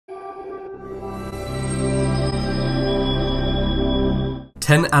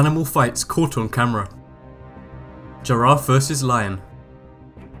10 animal fights caught on camera. Giraffe versus lion.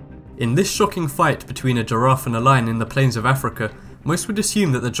 In this shocking fight between a giraffe and a lion in the plains of Africa, most would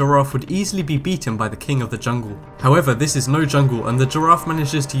assume that the giraffe would easily be beaten by the king of the jungle. However, this is no jungle, and the giraffe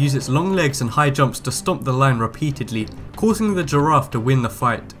manages to use its long legs and high jumps to stomp the lion repeatedly, causing the giraffe to win the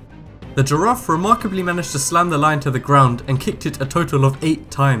fight. The giraffe remarkably managed to slam the lion to the ground and kicked it a total of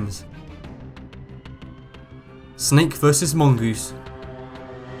 8 times. Snake versus mongoose.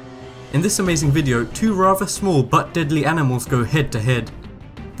 In this amazing video, 2 rather small but deadly animals go head to head.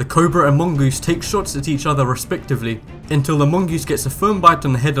 The cobra and mongoose take shots at each other respectively, until the mongoose gets a firm bite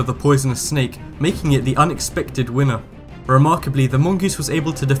on the head of the poisonous snake, making it the unexpected winner. Remarkably, the mongoose was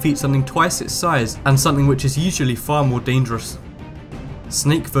able to defeat something twice its size, and something which is usually far more dangerous.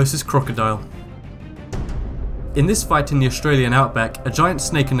 Snake versus crocodile. In this fight in the Australian outback, a giant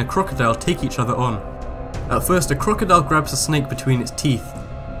snake and a crocodile take each other on. At first, a crocodile grabs a snake between its teeth.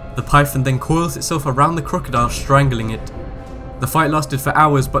 The python then coils itself around the crocodile, strangling it. The fight lasted for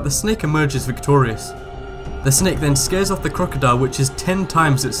hours, but the snake emerges victorious. The snake then scares off the crocodile, which is 10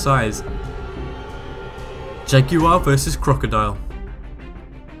 times its size. Jaguar versus crocodile.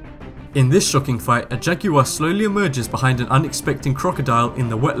 In this shocking fight, a jaguar slowly emerges behind an unexacting crocodile in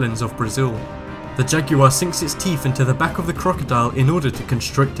the wetlands of Brazil. The jaguar sinks its teeth into the back of the crocodile in order to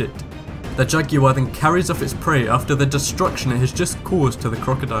constrict it. The jaguar then carries off its prey after the destruction it has just caused to the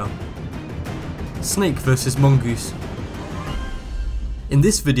crocodile. Snake versus mongoose. In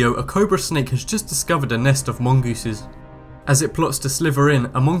this video, a cobra snake has just discovered a nest of mongooses. As it plots to sliver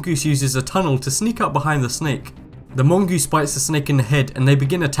in, a mongoose uses a tunnel to sneak up behind the snake. The mongoose bites the snake in the head and they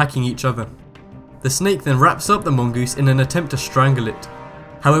begin attacking each other. The snake then wraps up the mongoose in an attempt to strangle it.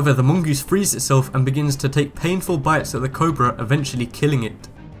 However, the mongoose frees itself and begins to take painful bites at the cobra, eventually killing it.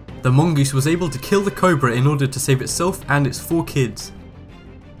 The mongoose was able to kill the cobra in order to save itself and its 4 kids.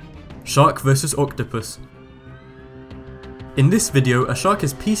 Shark versus octopus. In this video, a shark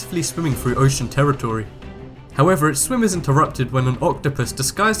is peacefully swimming through ocean territory. However, its swim is interrupted when an octopus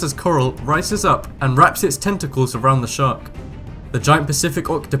disguised as coral rises up and wraps its tentacles around the shark. The giant Pacific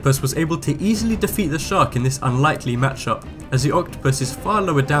octopus was able to easily defeat the shark in this unlikely matchup, as the octopus is far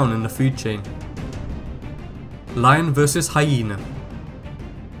lower down in the food chain. Lion versus hyena.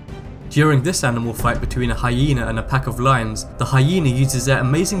 During this animal fight between a hyena and a pack of lions, the hyena uses their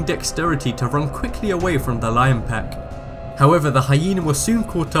amazing dexterity to run quickly away from the lion pack. However, the hyena was soon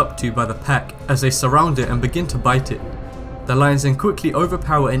caught up to by the pack as they surround it and begin to bite it. The lions then quickly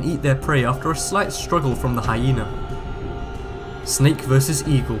overpower and eat their prey after a slight struggle from the hyena. Snake versus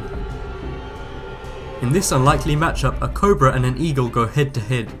eagle. In this unlikely matchup, a cobra and an eagle go head to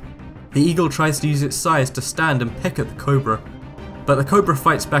head. The eagle tries to use its size to stand and peck at the cobra, but the cobra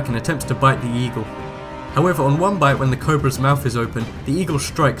fights back and attempts to bite the eagle. However, on one bite when the cobra's mouth is open, the eagle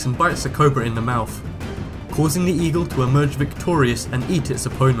strikes and bites the cobra in the mouth, causing the eagle to emerge victorious and eat its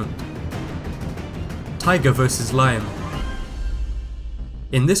opponent. Tiger versus lion.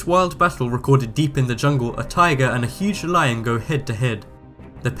 In this wild battle recorded deep in the jungle, a tiger and a huge lion go head to head.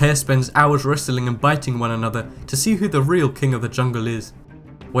 The pair spends hours wrestling and biting one another to see who the real king of the jungle is,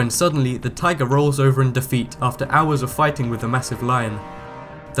 when suddenly the tiger rolls over in defeat after hours of fighting with the massive lion.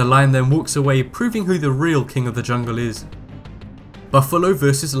 The lion then walks away, proving who the real king of the jungle is. Buffalo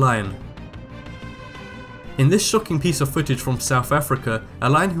versus lion. In this shocking piece of footage from South Africa, a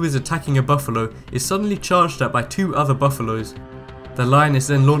lion who is attacking a buffalo is suddenly charged at by 2 other buffaloes. The lion is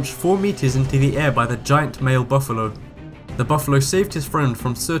then launched 4 meters into the air by the giant male buffalo. The buffalo saved his friend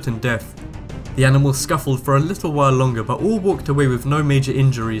from certain death. The animals scuffled for a little while longer, but all walked away with no major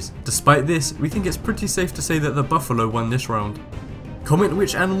injuries. Despite this, we think it's pretty safe to say that the buffalo won this round. Comment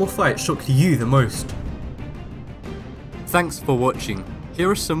which animal fight shocked you the most. Thanks for watching. Here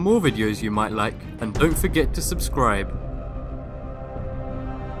are some more videos you might like, and don't forget to subscribe.